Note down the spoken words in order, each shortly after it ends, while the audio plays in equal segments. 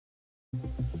3,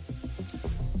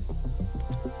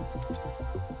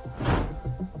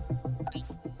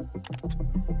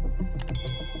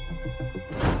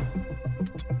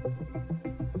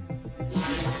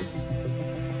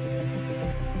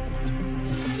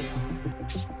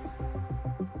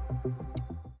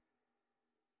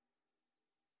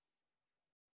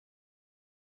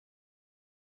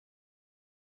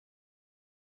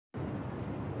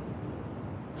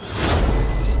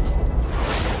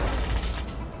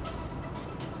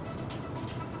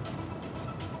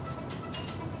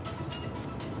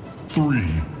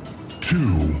 2,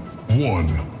 1,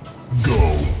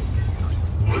 go.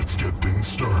 Let's get things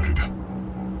started.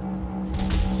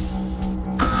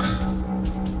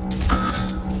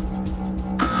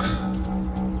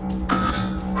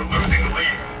 We're losing the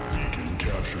lead. Beacon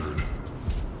captured.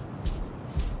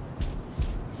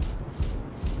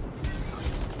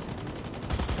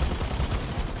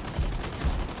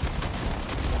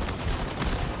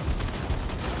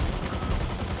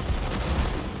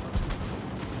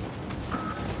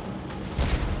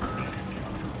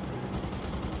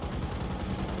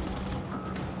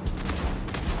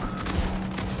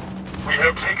 We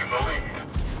have taken the lead.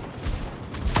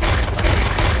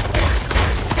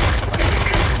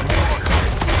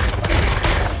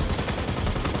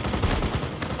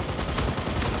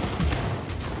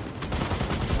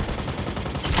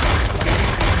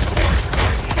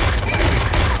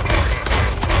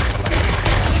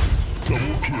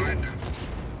 Double kill.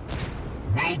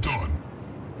 Well done.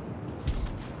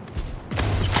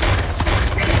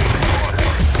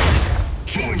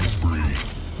 Killing spree.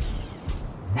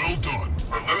 Well done.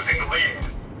 We're losing the lead.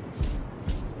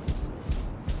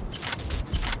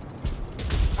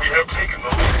 We have taken the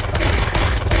lead.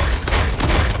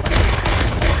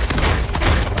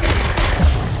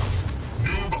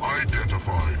 Noob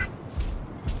identified.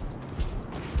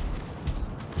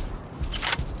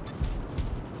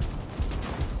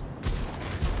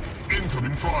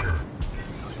 Incoming fire.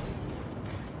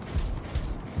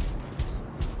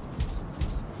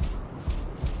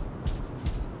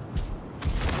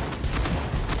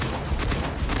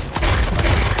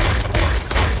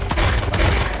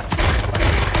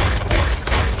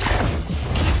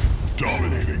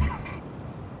 Dominating.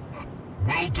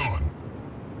 Well done.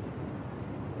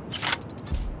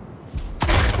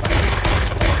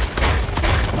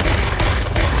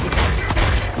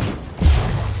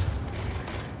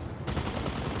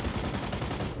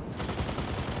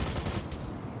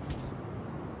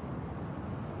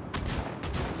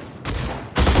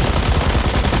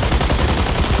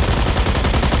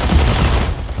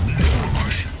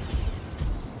 Gosh.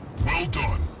 Well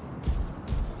done.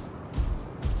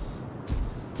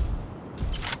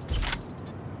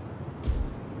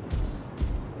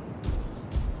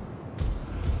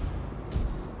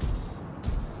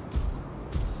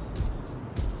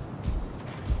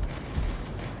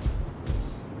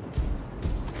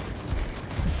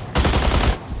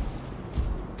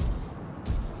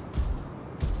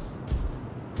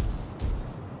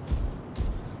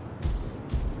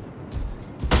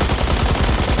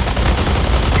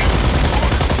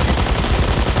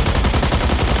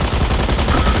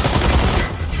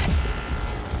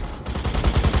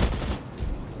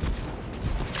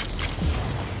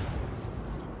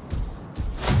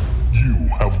 You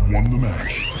have won the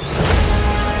match.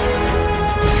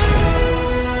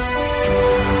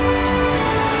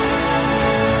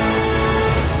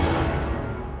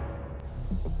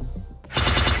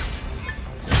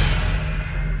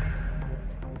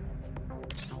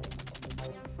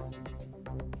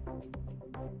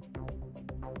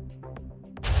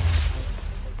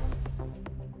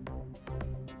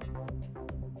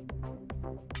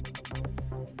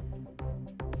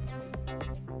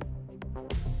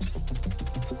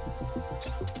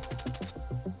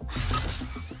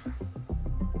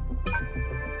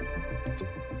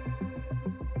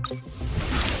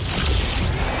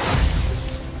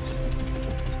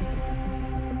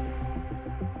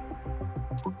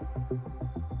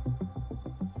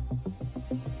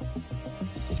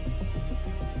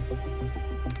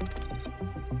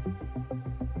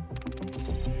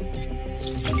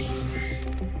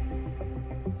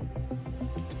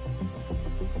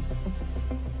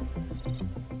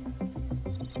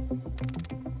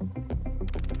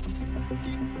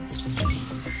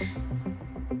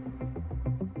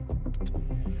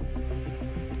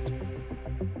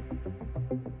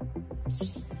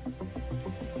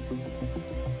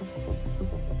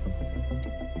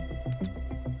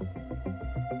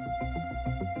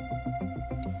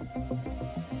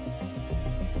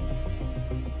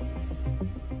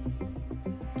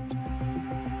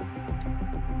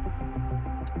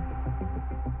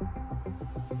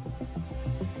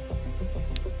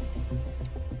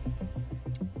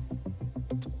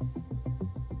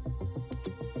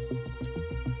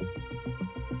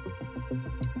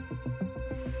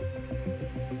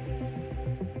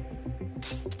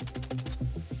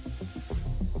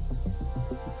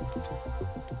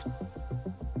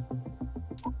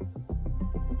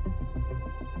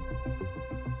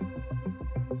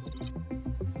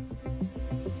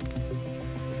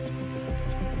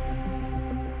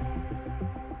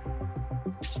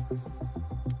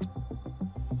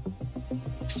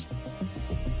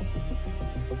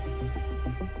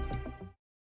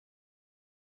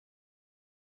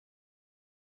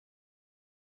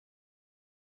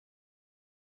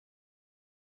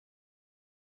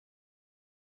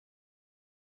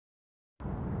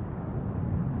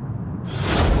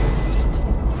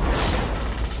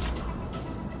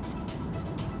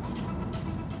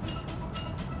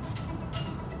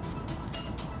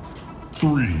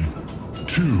 Three,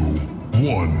 two,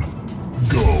 one,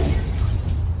 go.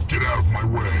 Get out of my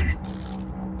way.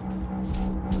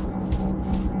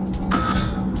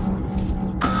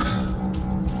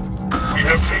 We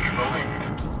have taken the lead.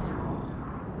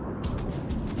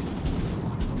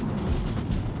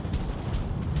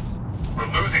 We're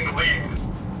losing the lead.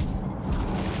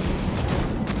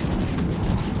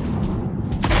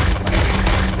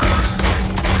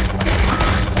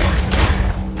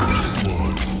 First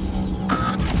blood.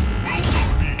 Well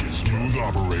done, smooth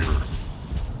operator.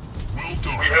 Well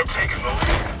done. We have taken the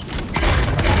lead.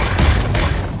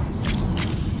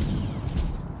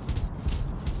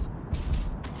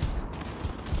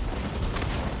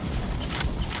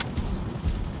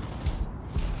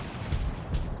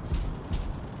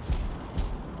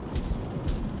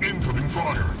 Incoming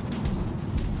fire.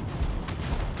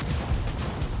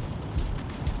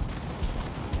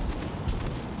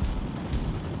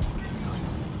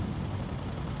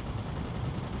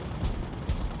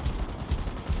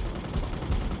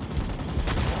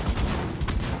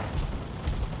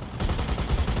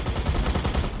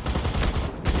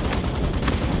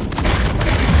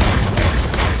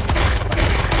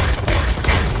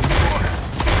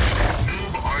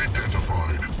 Noob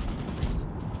identified.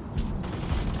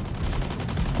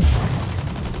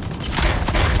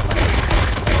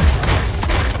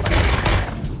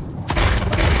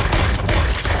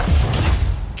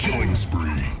 Killing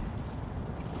spree.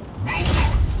 Well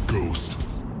done, Ghost.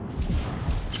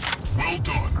 Well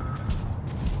done.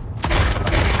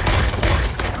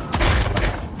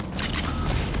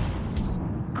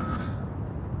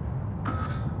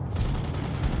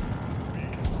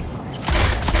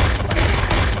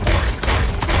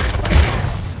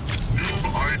 Noob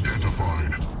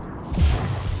identified.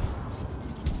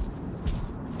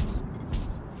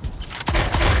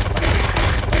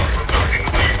 We're losing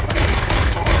the lead.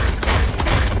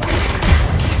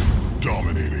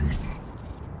 Dominating.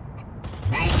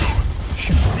 Well done.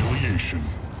 Humiliation.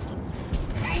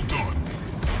 Well done.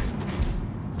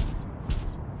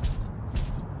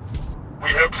 We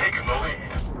have taken the lead.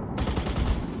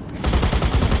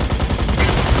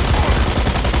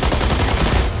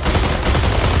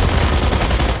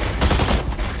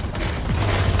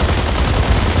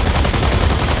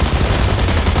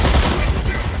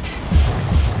 Damage.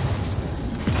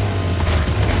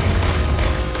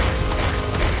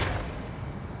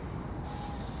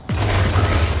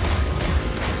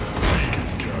 Beacon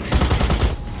captured.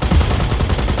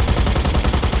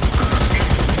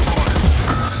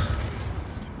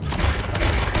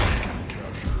 Beacon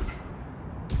captured.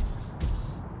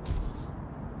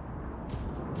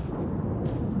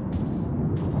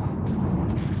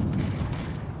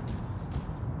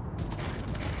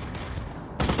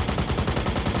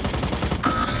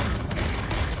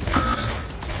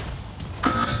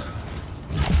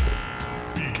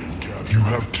 Beacon captured. You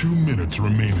have 2 minutes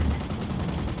remaining.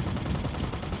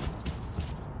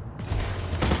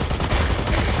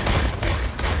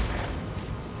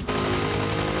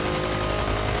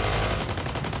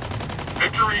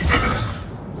 Victory imminent.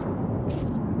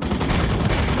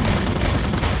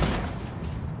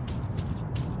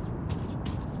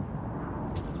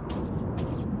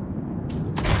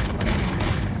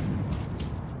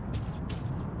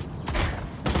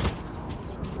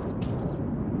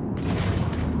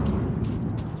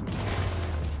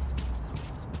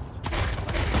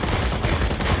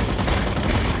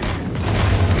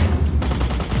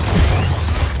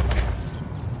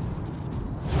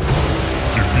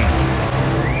 Defeat.